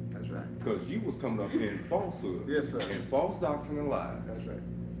again. That's right. Because you was coming up in falsehood. Yes, sir. And false doctrine and lies. That's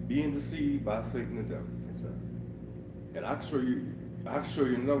right. Being deceived by Satan the devil. Yes, sir. And I can show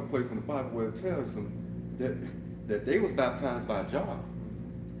you another place in the Bible where it tells them that they was baptized by John.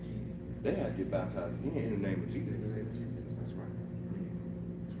 They had to get baptized again in the name of Jesus. That's right.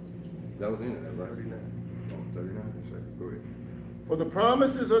 That was in it, right? 39. Oh, 39? That's right. Go ahead. For the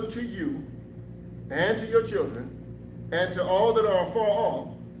promise is unto you and to your children and to all that are far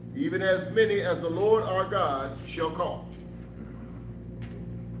off, even as many as the Lord our God shall call.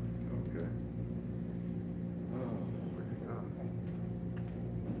 Okay.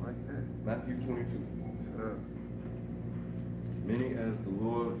 Like that. Matthew 22. Sir. Many as the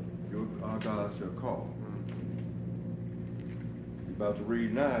Lord our God shall call. You're about to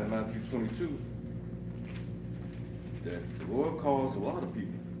read now in Matthew 22 that the Lord calls a lot of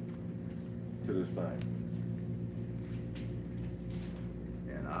people to this thing.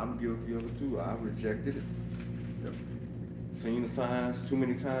 And I'm guilty of it too. I rejected it. Yep. Seen the signs too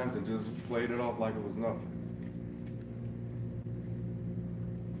many times and just played it off like it was nothing.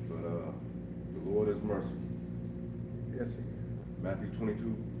 But the Lord is merciful. Yes, he is. Matthew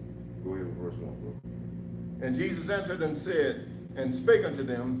 22, go ahead with verse 1, bro. And Jesus answered and said, and spake unto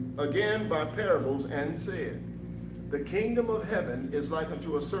them again by parables, and said, the kingdom of heaven is like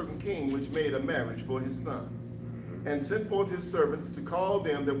unto a certain king which made a marriage for his son, and sent forth his servants to call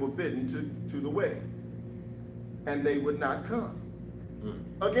them that were bidden to the wedding, and they would not come.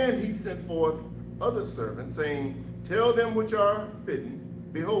 Again he sent forth other servants, saying, tell them which are bidden,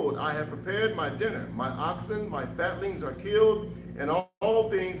 behold, I have prepared my dinner, my oxen, my fatlings are killed, and all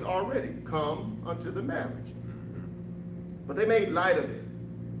things are ready. Come unto the marriage. But they made light of it,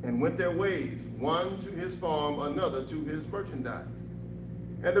 and went their ways, one to his farm, another to his merchandise.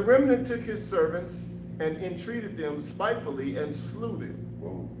 And the remnant took his servants, and entreated them spitefully, and slew them.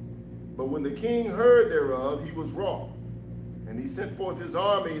 Whoa. But when the king heard thereof, he was wroth. And he sent forth his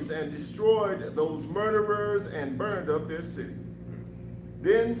armies, and destroyed those murderers, and burned up their city.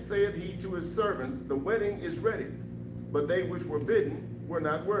 Then saith he to his servants, the wedding is ready, but they which were bidden were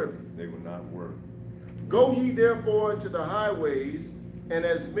not worthy. They were not worthy. Go ye therefore into the highways, and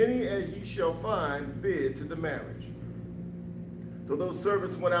as many as ye shall find, bid to the marriage. So those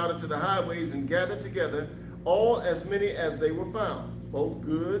servants went out into the highways, and gathered together all as many as they were found, both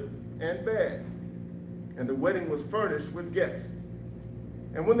good and bad. And the wedding was furnished with guests.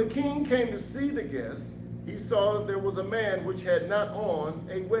 And when the king came to see the guests, he saw that there was a man which had not on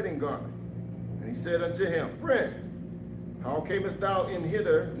a wedding garment. And he said unto him, friend, how camest thou in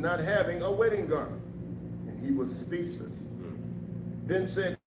hither not having a wedding garment? And he was speechless. Then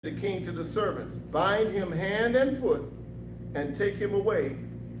said the king to the servants, bind him hand and foot, and take him away,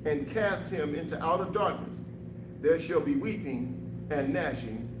 and cast him into outer darkness. There shall be weeping and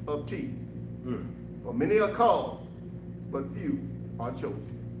gnashing of teeth. For many are called, but few are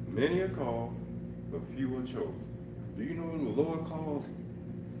chosen. Many are called, but few are chosen. Do you know the Lord calls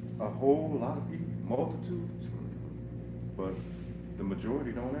a whole lot of people, multitudes, but the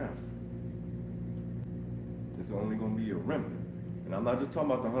majority don't answer? It's only going to be a remnant. And I'm not just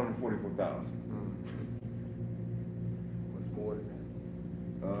talking about the 144,000. What's more than that?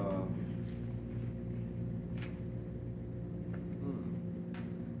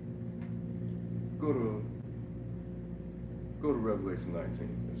 Go to Revelation 19.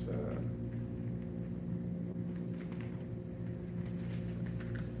 It's,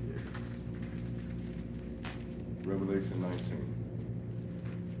 Revelation 19.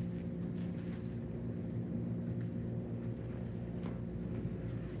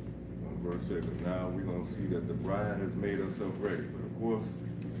 Verse 6. Now we're going to see that the bride has made herself ready. But of course,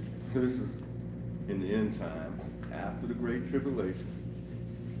 this is in the end times, after the Great Tribulation.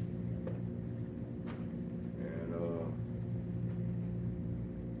 And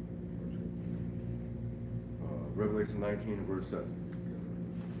Revelation 19 and verse 7.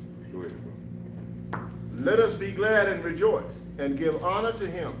 Go ahead, bro. let us be glad and rejoice, and give honor to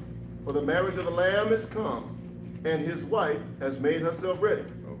him, for the marriage of the Lamb is come, and his wife has made herself ready.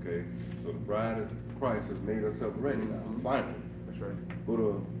 Okay, so the bride of Christ has made herself ready now, finally. That's right. Go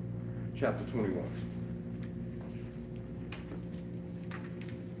to chapter 21.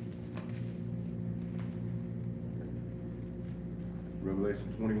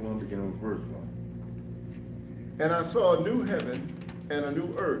 Revelation 21, beginning with verse 1. And I saw a new heaven and a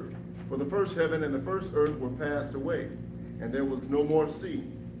new earth, for the first heaven and the first earth were passed away, and there was no more sea.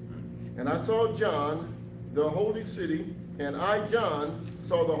 And I saw John, the holy city, and I, John,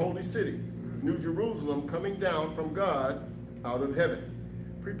 saw the holy city, New Jerusalem, coming down from God out of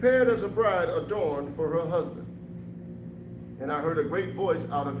heaven, prepared as a bride adorned for her husband. And I heard a great voice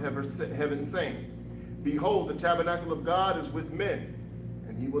out of heaven saying, Behold, the tabernacle of God is with men,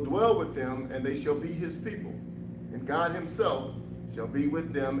 and he will dwell with them, and they shall be his people. And God himself shall be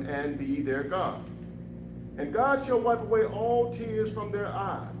with them and be their God. And God shall wipe away all tears from their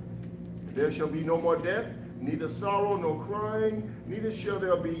eyes. And there shall be no more death, neither sorrow nor crying, neither shall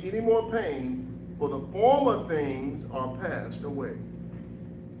there be any more pain, for the former things are passed away.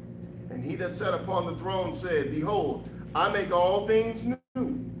 And he that sat upon the throne said, Behold, I make all things new.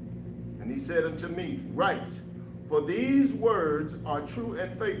 And he said unto me, Write, for these words are true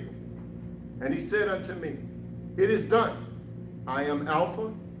and faithful. And he said unto me, It is done. I am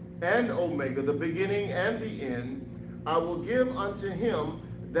Alpha and Omega, the beginning and the end. I will give unto him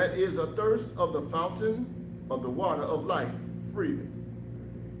that is athirst of the fountain of the water of life freely.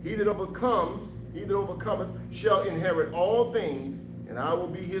 He that overcometh shall inherit all things, and I will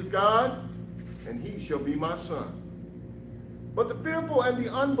be his God, and he shall be my son. But the fearful and the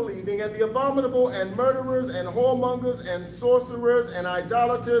unbelieving and the abominable and murderers and whoremongers and sorcerers and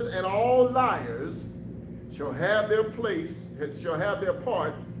idolaters and all liars shall have their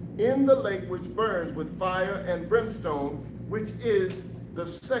part in the lake which burns with fire and brimstone, which is the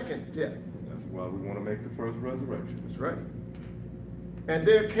second death. That's why we want to make the first resurrection. That's right. And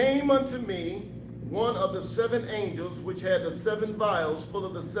there came unto me one of the 7 angels which had the 7 vials full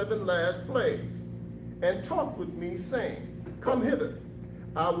of the 7 last plagues, and talked with me, saying, Come hither,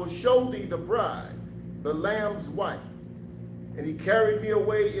 I will show thee the bride, the Lamb's wife. And he carried me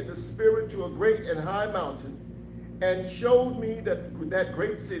away in the spirit to a great and high mountain, and showed me that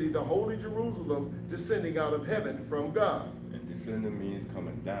great city, the holy Jerusalem, descending out of heaven from God. And descending means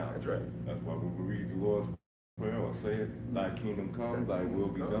coming down. That's right. That's why when we read the Lord's Prayer or say it, Thy kingdom come, thy will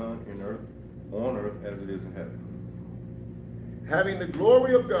be done in earth, on earth as it is in heaven. Having the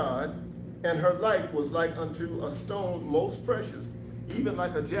glory of God, and her light was like unto a stone most precious, even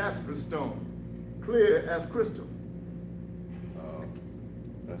like a jasper stone, clear as crystal.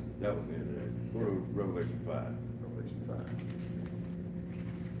 That was near there. Go to Revelation 5. Revelation 5.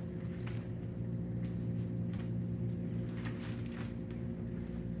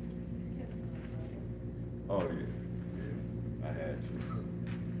 Oh, yeah. I had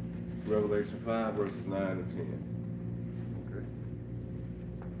you. Revelation 5, verses 9 and 10. Okay.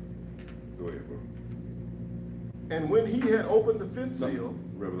 Go ahead, bro. And when he had opened the 5th seal,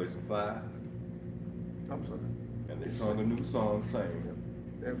 Revelation 5. I'm sorry. And they sung a new song saying,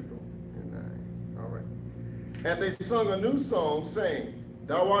 There we go. And 9. All right. And they sung a new song, saying,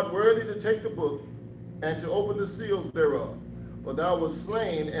 Thou art worthy to take the book and to open the seals thereof. For thou wast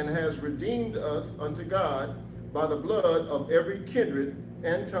slain and hast redeemed us unto God by the blood of every kindred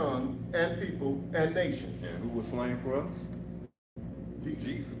and tongue and people and nation. And who was slain for us?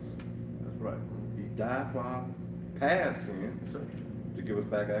 Jesus. That's right. He died for our past sin Yes, sir. to give us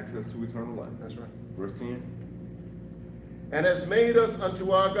back access to eternal life. That's right. Verse 10. And has made us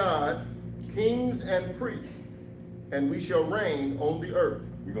unto our God kings and priests, and we shall reign on the earth.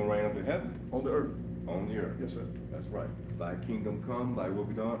 We're going to reign up in heaven. On the earth. On the earth. Yes, sir. That's right. Thy kingdom come, thy will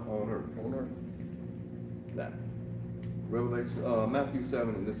be done on earth. On earth. Now, Revelation, Matthew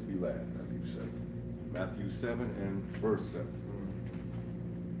 7, and this will be last. Matthew 7. Matthew 7 and verse 7.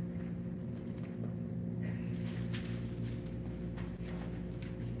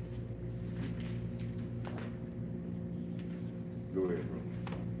 Go ahead,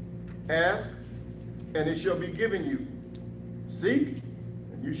 bro. Ask, and it shall be given you. Seek,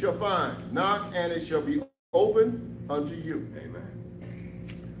 and you shall find. Knock, and it shall be opened unto you.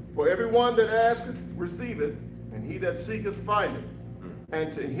 Amen. For everyone that asketh receiveth, and he that seeketh findeth.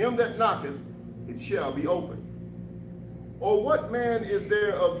 And to him that knocketh, it shall be opened. Or what man is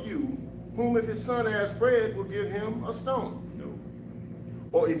there of you, whom if his son asks bread, will give him a stone?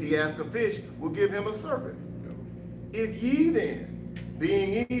 No. Or if he asks a fish, will give him a serpent? No. If ye then,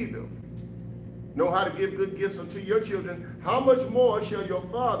 being evil, know how to give good gifts unto your children, how much more shall your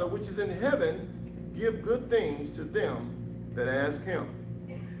Father which is in heaven give good things to them that ask him?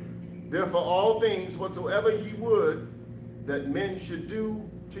 Therefore all things whatsoever ye would that men should do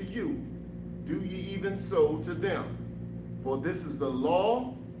to you, do ye even so to them. For this is the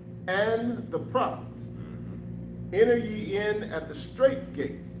law and the prophets. Enter ye in at the strait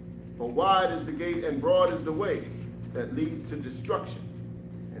gate, for wide is the gate and broad is the way that leads to destruction,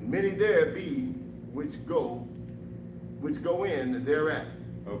 and many there be which go which go in thereat.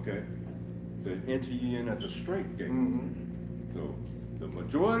 Okay. So enter ye in at the straight gate. Mm-hmm. So the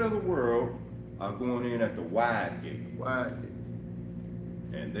majority of the world are going in at the wide gate. Wide.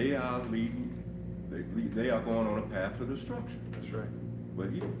 And they are leading, they are going on a path of destruction. That's right. But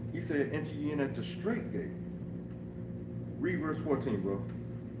he said, enter ye in at the straight gate. Read verse 14, bro.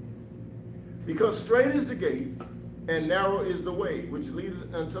 Because straight is the gate, and narrow is the way which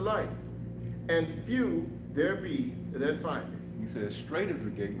leadeth unto life, and few there be that find it. He says, straight is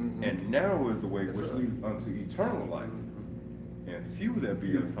the gate, Mm-hmm. and narrow is the way Yes, which sir. leadeth unto eternal life, and few there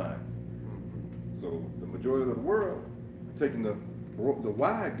be that find it. So the majority of the world taking the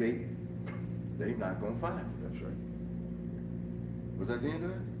wide gate, they not gonna find it. That's right. Was that the end of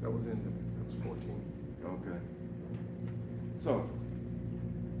that? That was 14. Okay. So,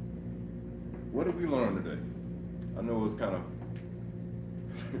 what did we learn today? I know it's kind of,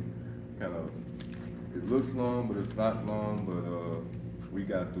 it looks long, but it's not long, but we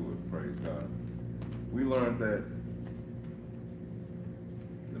got through it, praise God. We learned that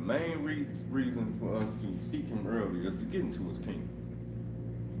the main reason for us to seek him early is to get into his kingdom,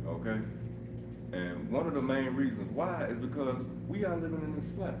 okay? And one of the main reasons why is because we are living in this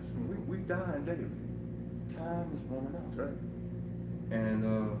flesh. We dying daily. Time is running out. That's right. And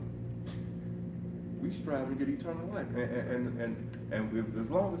we strive to get eternal life. And as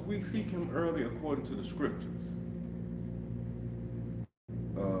long as we seek him early according to the scriptures,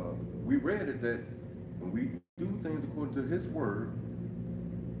 we read it that when we do things according to his word,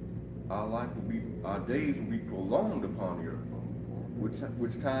 our days will be prolonged upon the earth,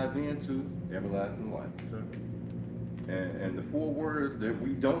 which ties into everlasting life. Sir. And the 4 words that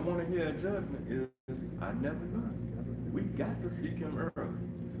we don't want to hear at judgment is, I never knew. We got to seek him early.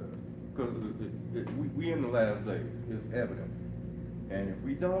 Because we in the last days, it's evident. And if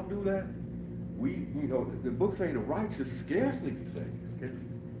we don't do that, the book say the righteous scarcely be saved. Scarcely.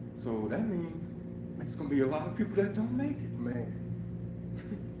 So that means there's going to be a lot of people that don't make it. Man.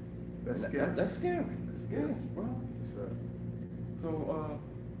 That's scary. That's scary. That's scary. Yes, bro. Yes, sir. So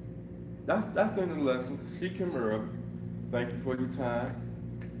that's the end of the lesson. Seek him early. Thank you for your time.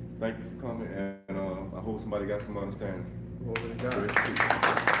 Thank you for coming, and I hope somebody got some understanding. Glory to God.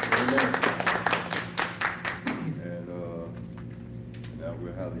 Amen. And now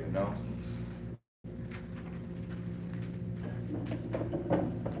we'll have the announcements.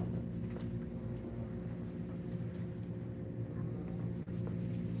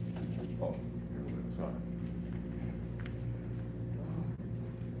 Oh, sorry.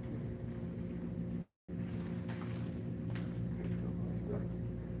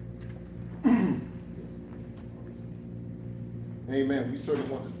 Amen. We certainly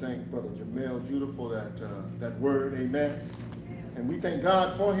want to thank Brother Jamel Judah for that word. Amen. And we thank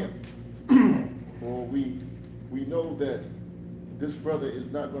God for him. For we know that this brother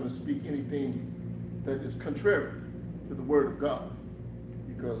is not going to speak anything that is contrary to the word of God,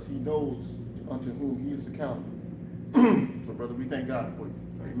 because he knows unto whom he is accountable. So, brother, we thank God for you.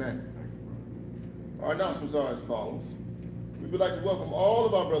 Amen. Our announcements are as follows. We would like to welcome all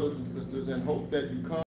of our brothers and sisters and hope that you come